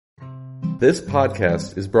This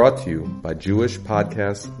podcast is brought to you by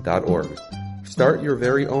JewishPodcasts.org. Start your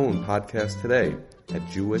very own podcast today at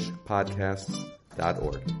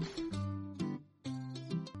JewishPodcasts.org.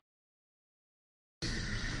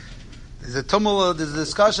 There's a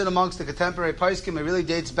discussion amongst the contemporary poskim. It really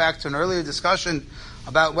dates back to an earlier discussion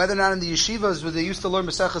about whether or not in the yeshivas where they used to learn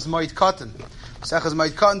Maseches Moed Katan. Maseches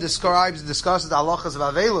Moed Katan discusses the halachos of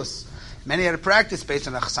Avelus. Many had a practice based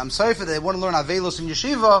on a Chassam Sofer. They want to learn Avelus in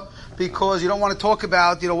yeshiva because you don't want to talk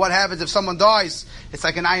about, what happens if someone dies. It's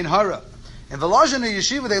like an ayin hara. In Volozhin and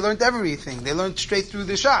yeshiva, they learned everything. They learned straight through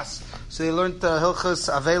the Shas. So they learned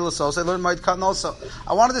Hilchos Avelus also. They learned Moed Katan also.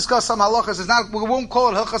 I want to discuss some halachas. We won't call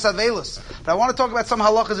it Hilchos Avelus, but I want to talk about some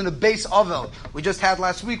halachas in the Bais Avel. We just had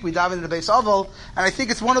last week. We dived into the Bais Avel, and I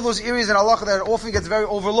think it's one of those areas in halacha that often gets very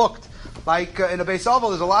overlooked. Like in the Bais Avel,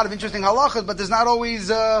 there's a lot of interesting halachas, but there's not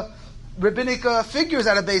always rabbinic figures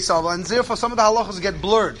at a Bais Avel, and therefore some of the halachas get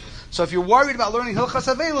blurred. So if you're worried about learning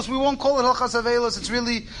Hilchas Avelus, we won't call it Hilchas Avelus. It's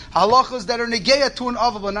really halachas that are negeya to an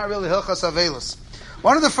Avel, but not really Hilchas Avelus.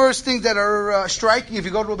 One of the first things that are striking, if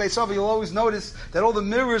you go to a Bais Avel, you'll always notice that all the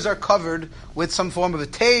mirrors are covered with some form of a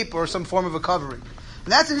tape or some form of a covering.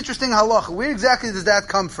 And that's an interesting halacha. Where exactly does that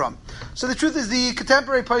come from? So the truth is the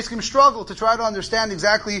contemporary poskim struggle to try to understand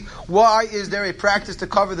exactly why is there a practice to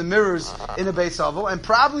cover the mirrors in a Bais Avel, and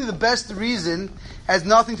probably the best reason has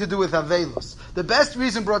nothing to do with Avelus. The best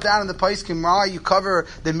reason brought down in the poskim why you cover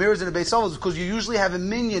the mirrors in a Bais Avel is because you usually have a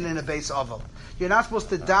minyan in a Bais Avel. You're not supposed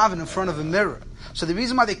to daven in front of a mirror. So the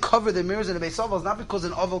reason why they cover the mirrors in the Bais Avel is not because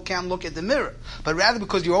an Avel can't look at the mirror, but rather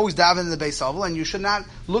because you're always davening in the Bais Avel, and you should not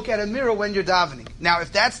look at a mirror when you're davening. Now,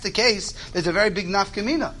 if that's the case, there's a very big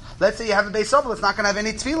nafkamina. Let's say you have a Bais Avel, it's not going to have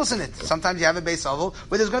any tefillos in it. Sometimes you have a Bais Avel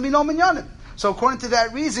where there's going to be no minyanim. So according to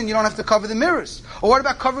that reason, you don't have to cover the mirrors. Or what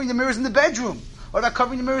about covering the mirrors in the bedroom? What about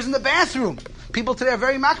covering the mirrors in the bathroom? People today are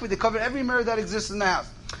very makbid. They cover every mirror that exists in the house.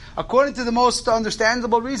 According to the most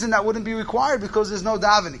understandable reason, that wouldn't be required because there's no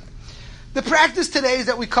davening. The practice today is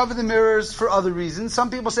that we cover the mirrors for other reasons. Some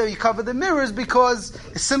people say you cover the mirrors because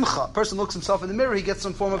it's simcha. A person looks himself in the mirror, he gets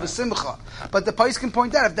some form of a simcha. But the Bais can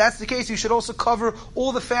point out, if that's the case, you should also cover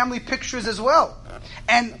all the family pictures as well.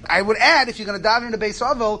 And I would add, if you're going to daven in a Bais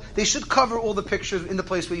Avel, they should cover all the pictures in the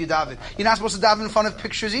place where you daven. You're not supposed to daven in front of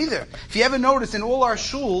pictures either. If you ever notice, in all our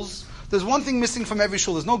shuls, there's one thing missing from every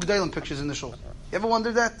shul. There's no Gedalim pictures in the shul. You ever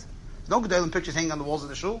wondered that? There's no Gedalim pictures hanging on the walls of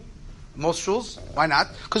the shul. Most shuls. Why not?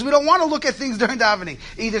 Because we don't want to look at things during davening.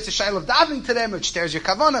 Either it's a shayla of davening to them, or it stares your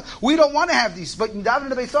kavana. We don't want to have these. But in davening in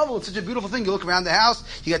the Bais Avel, it's such a beautiful thing. You look around the house,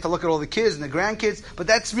 you get to look at all the kids and the grandkids, but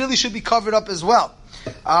that really should be covered up as well.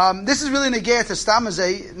 This is really negayah to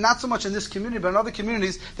stamazeh, not so much in this community, but in other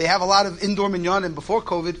communities, they have a lot of indoor minyanim. Before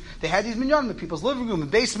COVID, they had these minyanim in people's living room, in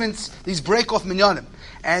basements, these break-off minyanim.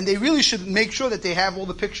 And they really should make sure that they have all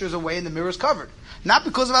the pictures away and the mirrors covered. Not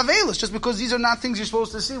because of Avelus, just because these are not things you're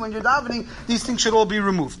supposed to see when you're davening. These things should all be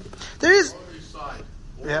removed. There is...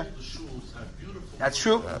 Yeah. That's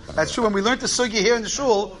true. That's true. When we learned the sugya here in the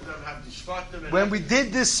shul, when we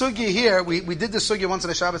did this sugya here, we did this sugya once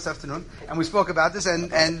on a Shabbos afternoon, and we spoke about this,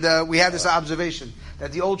 and we had this observation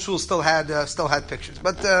that the old shul still had pictures.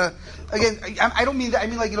 But again, I don't mean that. I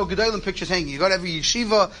mean like Gedalim pictures hanging. You go to every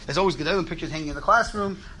yeshiva, there's always Gedalim pictures hanging in the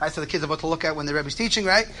classroom. Right, so the kids have what to look at when the Rebbe's teaching,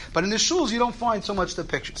 right? But in the shuls, you don't find so much the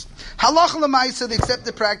pictures. Halacha l'maisa, the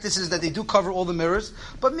accepted practice is that they do cover all the mirrors,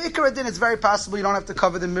 but mikra din, it's very possible you don't have to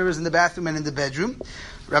cover the mirrors in the bathroom and in the bedroom.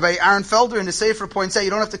 Rabbi Aaron Felder in the Sefer points out you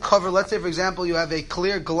don't have to cover, let's say for example you have a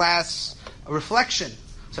clear glass reflection.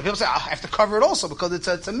 So people say, I have to cover it also because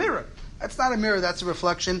it's a mirror. That's not a mirror, that's a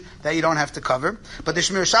reflection that you don't have to cover. But the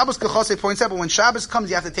Shmir Shabbos Kechose points out, but when Shabbos comes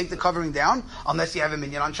you have to take the covering down unless you have a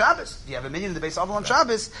minyan on Shabbos. If you have a minyan in the Bais Avel on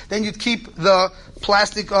Shabbos, then you'd keep the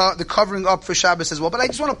plastic, the covering up for Shabbos as well. But I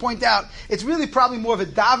just want to point out, it's really probably more of a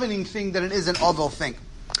davening thing than it is an Avel thing.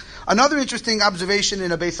 Another interesting observation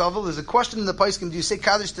in a Bais Avel is a question in the Paiskim, do you say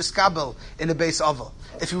Kaddish Teskabel in a Bais Avel?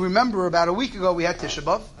 If you remember, about a week ago we had Tisha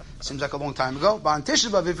B'Av. Seems like a long time ago. But on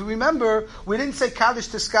Tisha B'Av, if you remember, we didn't say Kaddish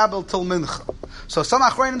Teskabel till Mincha. So some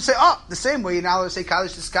Achrayim say, the same way you're now allowed to say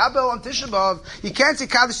Kaddish Teskabel on Tisha B'Av, you can't say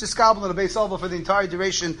Kaddish Teskabel in a Bais Avel for the entire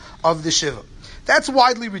duration of the Shiva. That's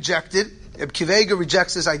widely rejected. Reb Kivega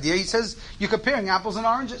rejects this idea. He says, you're comparing apples and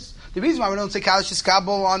oranges. The reason why we don't say Kaddish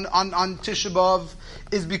Teskabel on Tisha B'Av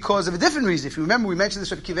is because of a different reason. If you remember, we mentioned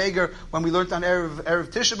this Reb Kiveger when we learned on Erev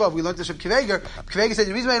Tisha B'Av, we learned this Reb Kiveger. Kiveger said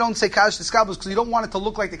the reason why I don't say Kaddish Teskabel is because you don't want it to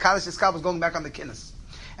look like the Kaddish Teskabel is going back on the kinnis.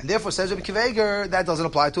 And therefore, says Reb Kiveger, that doesn't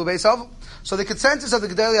apply to a Bais Avel. So the consensus of the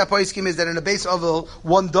Gedolei HaPoskim is that in a Bais Avel,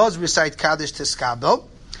 one does recite Kaddish Teskabel.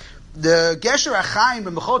 The Gesher Achaim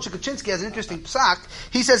and Mechol Chikachinsky has an interesting psak.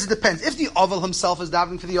 He says it depends. If the Avel himself is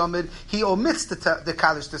davening for the Yomid, he omits the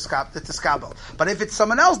Kaddish Teskabel. But if it's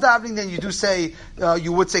someone else davening, then you do say,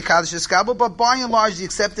 you would say Kaddish Teskabel. But by and large, the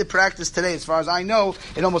accepted practice today, as far as I know,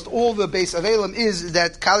 in almost all the Bais Avelim, is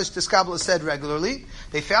that Kaddish Teskabel is said regularly.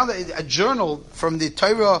 They found a journal from the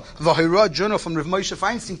Torah Vahira journal from Rav Moshe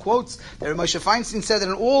Feinstein quotes that Rav Moshe Feinstein said that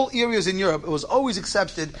in all areas in Europe, it was always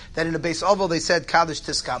accepted that in a Bais Avel they said Kaddish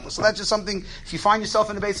Teskabel. So that's just something, if you find yourself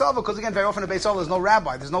in a Bais Avel, because again, very often in a Bais Avel there's no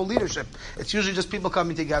rabbi, there's no leadership. It's usually just people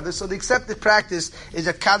coming together. So the accepted practice is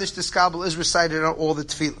that Kaddish Teskabel is recited on all the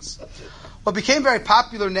tefillas. What became very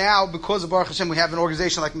popular now, because of Baruch Hashem we have an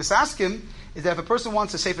organization like Misaskim, is that if a person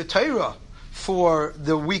wants a Sefer Torah for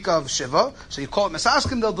the week of Shiva, so you call it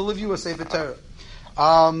Misaskim, they'll deliver you a Sefer Torah.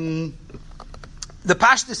 The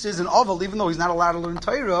Pashtus is an Avel, even though he's not allowed to learn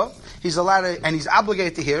Torah, he's allowed to, and he's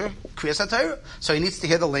obligated to hear Kriyas HaTorah. So he needs to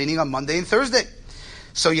hear the laning on Monday and Thursday.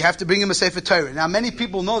 So you have to bring him a Sefer Torah. Now many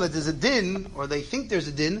people know that there's a din, or they think there's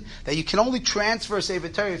a din, that you can only transfer a Sefer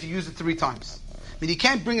Torah if you use it 3 times. I mean, you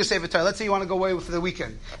can't bring a Sefer Torah. Let's say you want to go away for the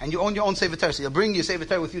weekend, and you own your own Sefer Torah. So you'll bring your Sefer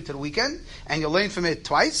Torah with you to the weekend, and you'll learn from it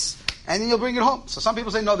twice, and then you'll bring it home. So some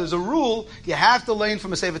people say, no, there's a rule, you have to learn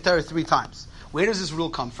from a Sefer Torah 3 times. Where does this rule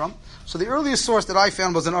come from? So the earliest source that I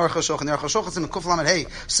found was in Aruch HaShulchan. The Aruch HaShulchan is in Kuf Lamed Hey,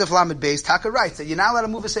 Sif Lamed Bais. Taka writes that you're not allowed to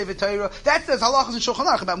move a Sefer Torah. That says Halachos in Shulchan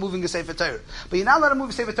Aruch about moving a Sefer Torah. But you're not allowed to move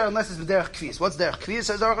a Sefer Torah unless it's Derech Kviyas. What's Derech Kviyas,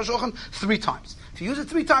 says Aruch HaShulchan? 3 times. If you use it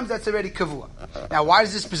 3 times, that's already Kavua. Now, why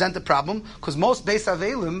does this present a problem? Because most Beis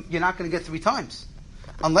Avelim, you're not going to get 3 times.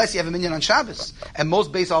 Unless you have a minyan on Shabbos. And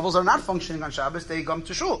most Beis Avels are not functioning on Shabbos, they come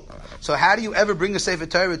to Shul. So how do you ever bring a Sefer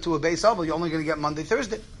Torah to a Beis Avel? You're only going to get Monday,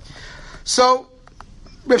 Thursday. So,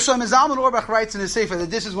 Reb Shlomo Zalman Auerbach writes in his Sefer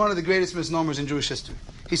that this is one of the greatest misnomers in Jewish history.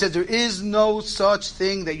 He said there is no such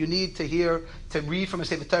thing that you need to read from a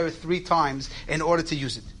Sefer Torah 3 times in order to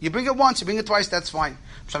use it. You bring it once, you bring it twice, that's fine.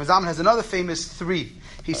 Reb Shlomo Zalman has another famous 3.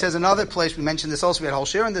 He says another place, we mentioned this also, we had a whole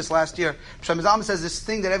share in this last year. Reb Shlomo Zalman says this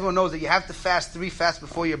thing that everyone knows, that you have to fast 3 fasts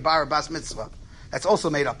before your bar or bas mitzvah. That's also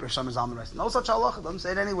made up, Reb Shlomo Zalman writes. No such halacha, doesn't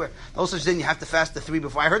say it anywhere. No such thing, you have to fast the 3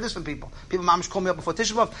 before. I heard this from people. People, mamish, call me up before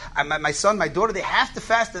Tisha B'Av. My son, my daughter, they have to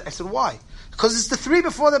fast it. I said, why? Because it's the 3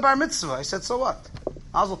 before the bar mitzvah. I said, so what?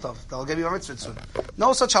 Mazel tov, they'll give you a mitzvah soon.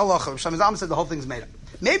 No such halacha. Reb Shlomo Zalman said the whole thing's made up.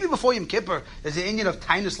 Maybe before Yom Kippur, there's an Indian of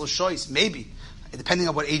tainus l'shois, maybe. Depending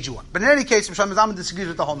on what age you want. But in any case, Reb Shlomo Zalman disagrees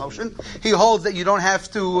with the whole notion. He holds that you don't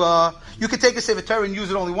have to, you can take a Sefer Torah and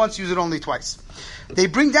use it only once, use it only twice. They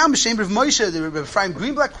bring down B'Shem Rav Moshe, the Reb Ephraim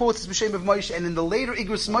Greenblatt quotes B'Shem Rav Moshe, and in the later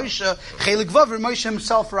Igros Moshe, Chelik Vav, Rav Moshe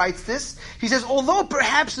himself writes this. He says, although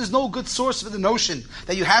perhaps there's no good source for the notion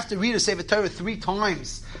that you have to read a Sefer Torah 3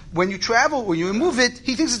 times when you travel, when you move it,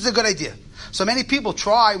 he thinks it's a good idea. So many people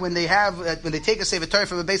try, when they take a Sefer Torah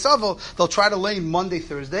from a Beis Avel, they'll try to lay Monday,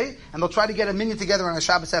 Thursday, and they'll try to get a minyan together on a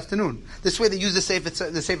Shabbos afternoon. This way they use the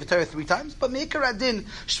Sefer Torah 3 times. But Meikar Adin,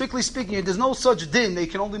 strictly speaking, there's no such din. They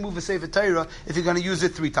can only move a Sefer Torah if you're going to use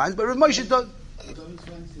it 3 times. But Rav Moshe does.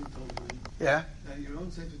 Yeah. Your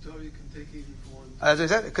own Sefer Torah you can take even for 1 time. As I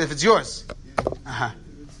said, because if it's yours. Yeah. Uh-huh.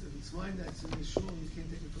 If it's mine that's in the shul, you can't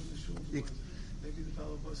take it from the shul. Maybe the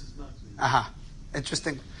fellow bus is not.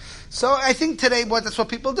 Interesting. So I think today that's what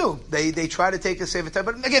people do. They try to take a Sefer Torah.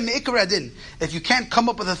 But again, Me'ikar Adin, if you can't come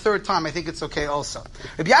up with a 3rd time, I think it's okay also.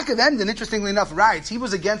 Rabbi Yaakov Emden, interestingly enough, writes, he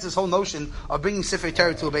was against this whole notion of bringing Sefer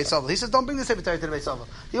Torah to a Beis Avel. He says, don't bring the Sefer Torah to the Beis Avel.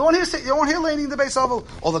 You won't hear laning the Beis Avel,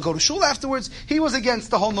 or they'll go to shul afterwards. He was against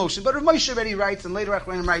the whole notion. But Rav Moshe already writes, and later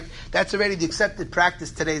Achronim write, that's already the accepted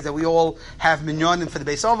practice today, is that we all have minyanim for the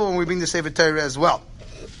Beis Avel when we bring the Sefer Torah as well.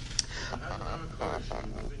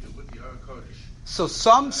 So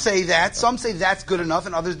some say that's good enough,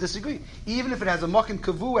 and others disagree. Even if it has a makim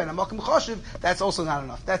kavu and a makim chashiv, that's also not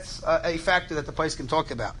enough. That's a factor that the Bais can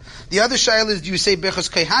talk about. The other shayla is, do you say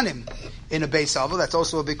bechas kehanim in a Beis Avel? That's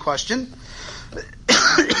also a big question.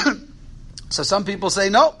 So some people say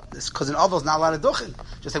no, because an Avel is not allowed to duchen.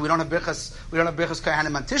 Just that we don't have bechas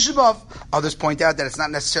kehanim on Tisha B'Av. Others point out that it's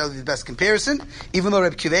not necessarily the best comparison. Even though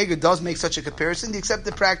Reb Kiva does make such a comparison, the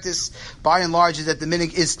accepted practice, by and large, is that the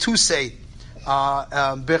minig is to say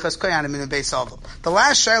Birchas Koyanim in a Beis Avel. The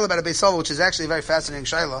last shayla about a Beis Avel, which is actually a very fascinating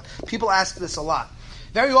shayla, people ask this a lot.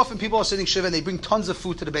 Very often people are sitting shiva and they bring tons of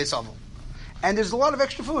food to the Beis Avel. And there's a lot of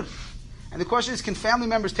extra food. And the question is, can family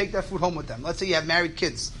members take that food home with them? Let's say you have married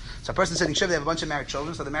kids. So a person sitting shiva, they have a bunch of married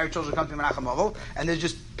children, so the married children come to Menachem Avel, and there's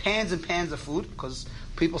just pans and pans of food, because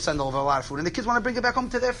people send over a lot of food, and the kids want to bring it back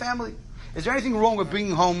home to their family. Is there anything wrong with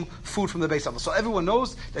bringing home food from the Beis Avel? So everyone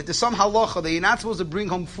knows that there's some halacha that you're not supposed to bring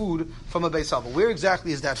home food from a Beis Avel. Where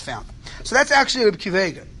exactly is that found? So that's actually Reb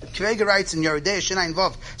Kiva. Kiva writes in Yeridei Shinayin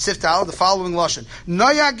Vav Siftal the following lashon: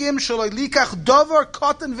 Noyagim shaloi likach davar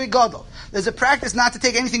katan v'gadol. There's a practice not to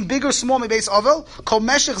take anything big or small. Bais Avel kol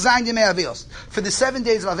meshech zayin yemei Avelos for the 7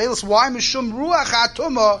 days of Avelos. Why? Mishum ruach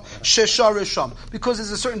hatuma shesharisham, because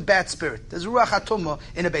there's a certain bad spirit. There's ruach hatuma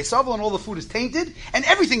in a Bais Avel, and all the food is tainted, and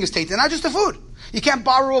everything is tainted, not just the food. You can't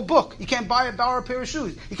borrow a book. You can't borrow a pair of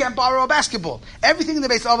shoes. You can't borrow a basketball. Everything in the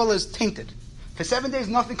Bais Avel is tainted. For 7 days,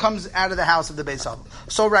 nothing comes out of the house of the Bais Avel.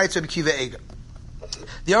 So writes Reb Kiva Eger.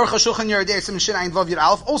 The Aruch HaShulchan Yeridei Shinayin Vav Yud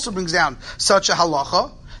Aleph also brings down such a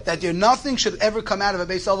halacha that nothing should ever come out of a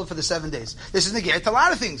Bais Avel for the 7 days. This is negated to a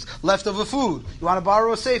lot of things. Leftover food. You want to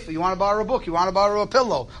borrow a sefer. You want to borrow a book. You want to borrow a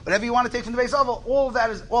pillow. Whatever you want to take from the Bais Avel, all of that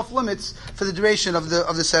is off limits for the duration of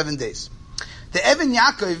the 7 days. The Even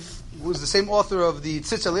Yaakov, who is the same author of the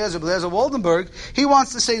Tzitz Eliezer Waldenberg, he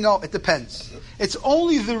wants to say, no, it depends. It's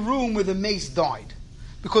only the room where the mace died.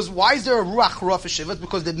 Because why is there a ruach ra for shiva? It's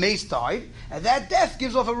because the mace died, and that death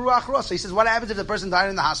gives off a ruach ra. So he says, what happens if the person died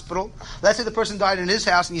in the hospital? Let's say the person died in his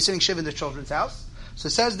house, and he's sitting shiva in the children's house. So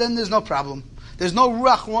it says, then there's no problem. There's no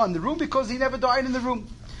ruach ra in the room because he never died in the room.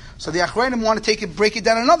 So the Achronim want to break it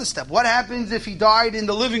down another step. What happens if he died in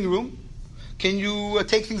the living room? Can you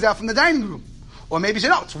take things out from the dining room? Or maybe say,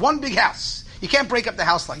 no, it's one big house. You can't break up the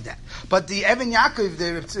house like that. But the Even Yaakov,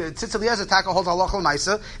 the Tzitz Eliezer Taka holds halacha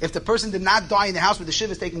l'maisa. If the person did not die in the house where the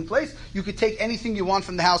shiva is taking place, you could take anything you want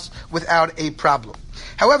from the house without a problem.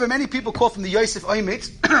 However, many people call from the Yosef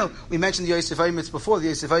Oimitz. We mentioned the Yosef Oimitz before. The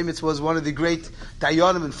Yosef Oimitz was one of the great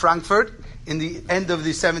Dayanim in Frankfurt in the end of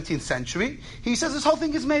the 17th century. He says this whole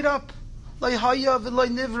thing is made up. Lo hayav v'lo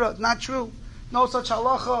nivra. Not true. No such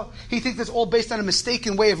halacha. He thinks it's all based on a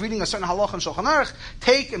mistaken way of reading a certain halacha in Shulchan Aruch.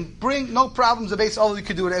 Take and bring, no problems. The base, all you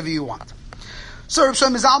can do whatever you want. So Reb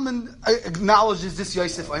Shlomo Zalman acknowledges this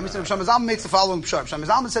Yosef Oimitz. Reb Shlomo Zalman makes the following pshat. Reb Shlomo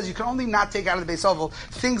Zalman says you can only not take out of the base oval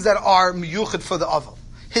things that are miyuchad for the oval,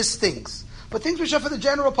 his things, but things which are for the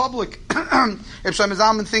general public. Reb Shlomo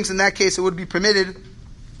Zalman thinks in that case it would be permitted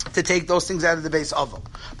to take those things out of the base oval.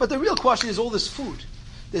 But the real question is all this food.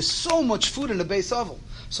 There's so much food in the base oval.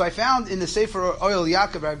 So I found in the Sefer Oil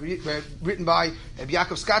Yaakov, written by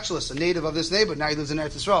Yaakov Skachlis, a native of this neighborhood. Now he lives in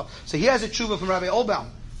Eretz Yisrael. So he has a tshuva from Rabbi Olbaum.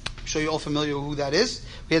 I'm sure you're all familiar with who that is.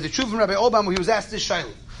 He has a tshuva from Rabbi Olbaum where he was asked this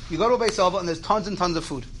shayla. You go to a Beis Ovel and there's tons and tons of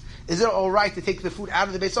food. Is it all right to take the food out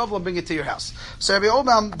of the Beis Ovel and bring it to your house? So Rabbi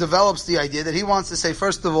Olbaum develops the idea that he wants to say,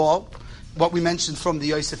 first of all, what we mentioned from the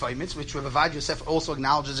Yosef Oimitz, which Rav Avad Yosef also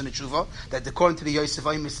acknowledges in the Tshuva, that according to the Yosef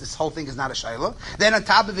Oimitz, this whole thing is not a shayla. Then on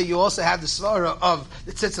top of it, you also have the svara of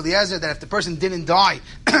the Tzitz Eliezer, that if the person didn't die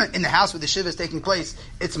in the house where the shiva is taking place,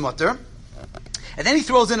 it's mutter. And then he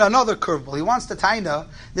throws in another curveball. He wants to taina.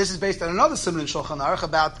 This is based on another simon in Shulchan Aruch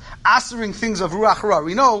about asering things of ruach ra.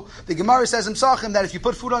 We know the Gemara says in Psachim that if you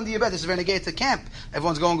put food under your bed, this is renegade to camp.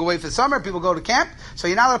 Everyone's going away for the summer. People go to camp, so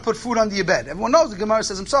you're not allowed to put food under your bed. Everyone knows the Gemara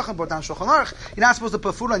says in Psachim, brought down Shulchan Aruch, you're not supposed to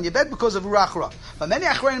put food on your bed because of ruach ra. But many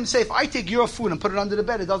Achronim say if I take your food and put it under the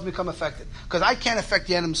bed, it doesn't become affected because I can't affect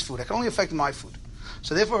the animal's food. I can only affect my food.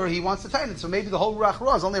 So therefore, he wants to tighten it. So maybe the whole ruach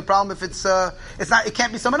ra is only a problem if it's not. It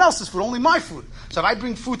can't be someone else's food, only my food. So if I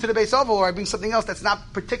bring food to the Beis Ovel or I bring something else that's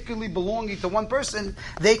not particularly belonging to one person,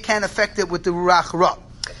 they can't affect it with the ruach ra.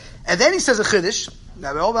 And then he says a chiddush.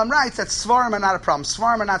 Now, Olbaum writes that svarim are not a problem.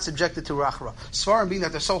 Svarim are not subjected to ruach ra. Svarim, being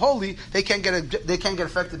that they're so holy, they can't get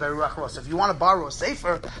affected by ruach ra. So if you want to borrow a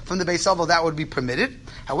sefer from the Beis Ovel, that would be permitted.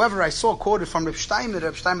 However, I saw quoted from Reb Steinman.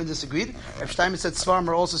 Reb Steinman disagreed. Reb Steinman said svarim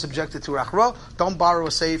are also subjected to ruach ra. Don't borrow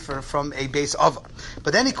a sefer from a Beis Ovel.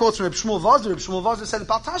 But then he quotes from Reb Shmuel Vazir. Reb Shmuel Vazir said,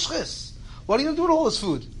 "Bal tashchis. What are you going to do with all this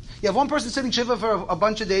food? You have one person sitting shiva for a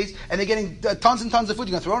bunch of days, and they're getting tons and tons of food.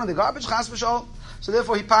 You're going to throw it in the garbage? Chas v'shol." So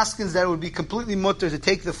therefore, he paskins that it would be completely mutter to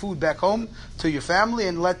take the food back home to your family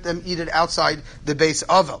and let them eat it outside the Beis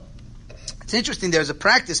Ovel. It's interesting. There's a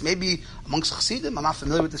practice, maybe amongst Chassidim. I'm not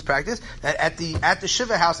familiar with this practice. That at the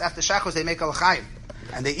shiva house after shachos they make a l'chaim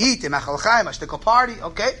and they eat. They make a l'chaim, a shtickle party.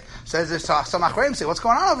 Okay, so there's some achreim say, "What's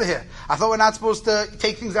going on over here? I thought we're not supposed to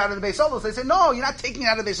take things out of the Beis Ovel." So they say, "No, you're not taking it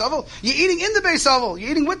out of the Beis Ovel. You're eating in the Beis Ovel.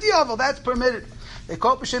 You're eating with the ovel. That's permitted." They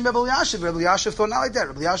call it b'shem Rebbe Elyashiv. Rebbe Elyashiv thought not like that.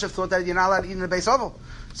 Rebbe Elyashiv thought that you're not allowed to eat in the Beis Ovel.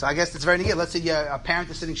 So I guess it's very negative. Let's say a parent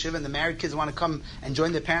is sitting shiva and the married kids want to come and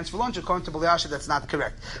join their parents for lunch. According to Rebbe Elyashiv, that's not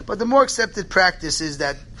correct. But the more accepted practice is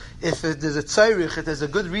that if there's a tzairich, if there's a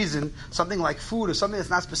good reason, something like food or something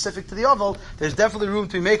that's not specific to the oval, there's definitely room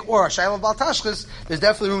to be make, or a shayla of bal tashchis, there's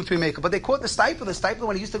definitely room to be make. But they quote the stipler. The stipler,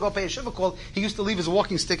 when he used to go pay a shiva call, he used to leave his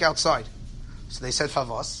walking stick outside. So they said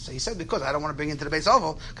favos. So he said, because I don't want to bring it into the Beis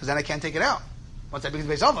Ovel, because then I can't take it out. Once I bring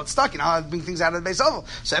the Bais Avel, it's stuck. I bring things out of the Bais Avel.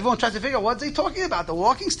 So everyone tries to figure out what's he talking about. The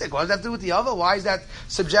walking stick. What does that have to do with the Avel? Why is that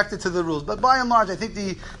subjected to the rules? But by and large, I think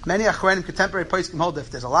many Achronim contemporary poskim hold if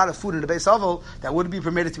there's a lot of food in the Bais Avel that wouldn't be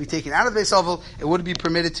permitted to be taken out of the Bais Avel, it would be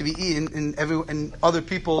permitted to be eaten in other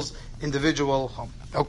people's individual home. Okay.